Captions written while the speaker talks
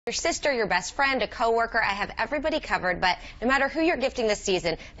Your sister, your best friend, a coworker, I have everybody covered, but no matter who you're gifting this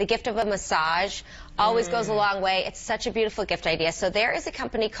season, the gift of a massage always goes a long way. It's such a beautiful gift idea. So there is a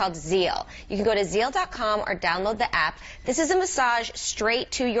company called Zeel. You can go to Zeel.com or download the app. This is a massage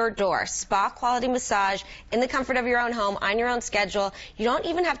straight to your door. Spa quality massage in the comfort of your own home, on your own schedule. You don't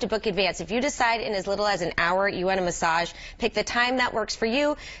even have to book advance. If you decide in as little as an hour you want a massage, pick the time that works for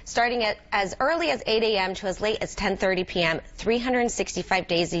you, starting at as early as 8 a.m. to as late as 10:30 p.m., 365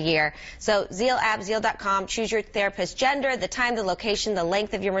 days a year. So Zeel app, Zeel.com, choose your therapist's gender, the time, the location, the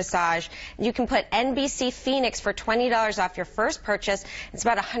length of your massage. You can put NBC Phoenix for $20 off your first purchase. It's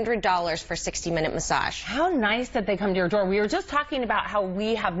about $100 for a 60-minute massage. How nice that they come to your door. We were just talking about how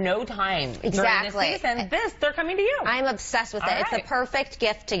we have no time Exactly. during the season. They're coming to you. I'm obsessed with it. It's the perfect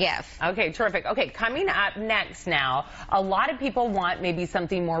gift to give. Okay, terrific. Okay, coming up next now, a lot of people want maybe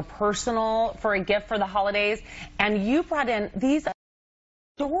something more personal for a gift for the holidays, and you brought in these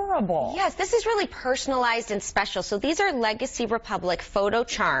adorable. Yes, this is really personalized and special. So these are Legacy Republic photo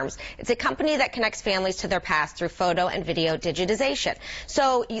charms. It's a company that connects families to their past through photo and video digitization.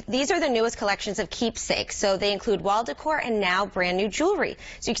 So these are the newest collections of keepsakes. So they include wall decor and now brand new jewelry.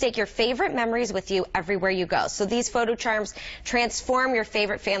 So you can take your favorite memories with you everywhere you go. So these photo charms transform your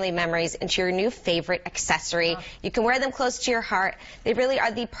favorite family memories into your new favorite accessory. You can wear them close to your heart. They really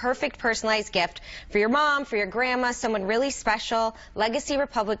are the perfect personalized gift for your mom, for your grandma, someone really special.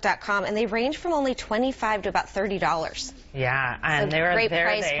 LegacyRepublic.com, and they range from only $25 to about $30. Yeah, and so they're great there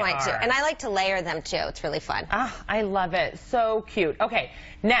price they point are. too. And I like to layer them too. It's really fun. I love it. So cute. Okay,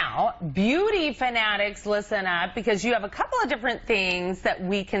 now beauty fanatics, listen up, because you have a couple of different things that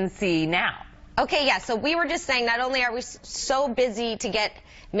we can see now. Okay, yeah, so we were just saying not only are we so busy to get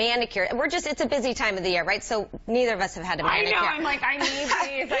manicure, it's a busy time of the year, right? So neither of us have had a manicure. I know, I'm like, I need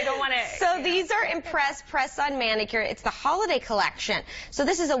these, I don't want to. So these are Impress Press-On Manicure. It's the holiday collection. So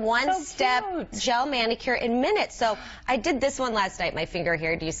this is a one-step gel manicure in minutes. So I did this one last night, my finger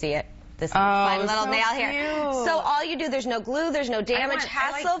here. Do you see it? This fun little nail here. Cute. So all you do, there's no glue, there's no damage,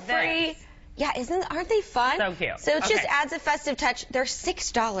 hassle-free. Like yeah, aren't they fun? So cute. So it just adds a festive touch. They're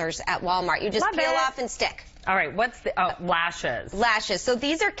 $6 at Walmart. You just peel off and stick. All right, what's the lashes? Lashes. So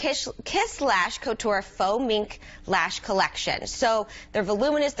these are Kiss Lash Couture Faux Mink Lash Collection. So they're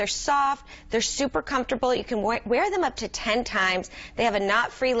voluminous, they're soft, they're super comfortable. You can wear them up to 10 times. They have a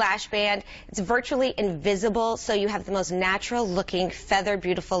knot-free lash band. It's virtually invisible, so you have the most natural-looking, feathered,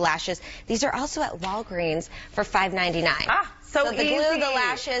 beautiful lashes. These are also at Walgreens for $5.99. So the easy. glue, the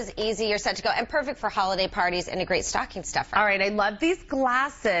lashes, easy, you're set to go. And perfect for holiday parties and a great stocking stuffer. All right, I love these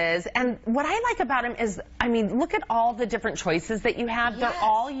glasses. And what I like about them is, I mean, look at all the different choices that you have. Yes. They're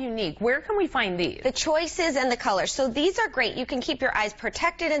all unique. Where can we find these? The choices and the colors. So these are great. You can keep your eyes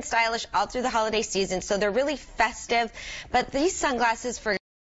protected and stylish all through the holiday season. So they're really festive. But these sunglasses from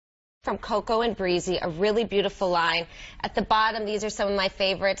Coco and Breezy, a really beautiful line. At the bottom, these are some of my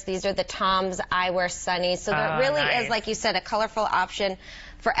favorites. These are the Tom's Eyewear Sunnies. So there really is, like you said, a colorful option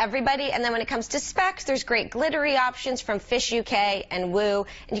for everybody. And then when it comes to specs, there's great glittery options from Fish UK and Woo.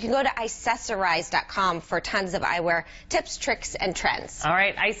 And you can go to accessorize.com for tons of eyewear tips, tricks, and trends. All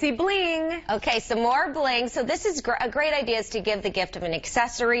right, I see bling. Okay, some more bling. So this is a great idea is to give the gift of an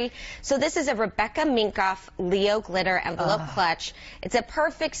accessory. So this is a Rebecca Minkoff Leo Glitter Envelope Clutch. It's a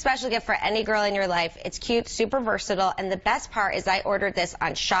perfect special gift for any girl in your life. It's cute, super versatile, and the best part is I ordered this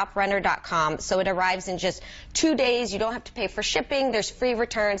on shoprunner.com, so it arrives in just 2 days. You don't have to pay for shipping. There's free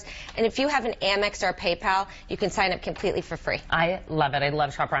returns, and if you have an Amex or a PayPal, you can sign up completely for free. I love it. I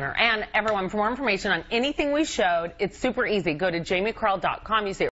love ShopRunner. And everyone, for more information on anything we showed, it's super easy. Go to JaimeKrell.com. You say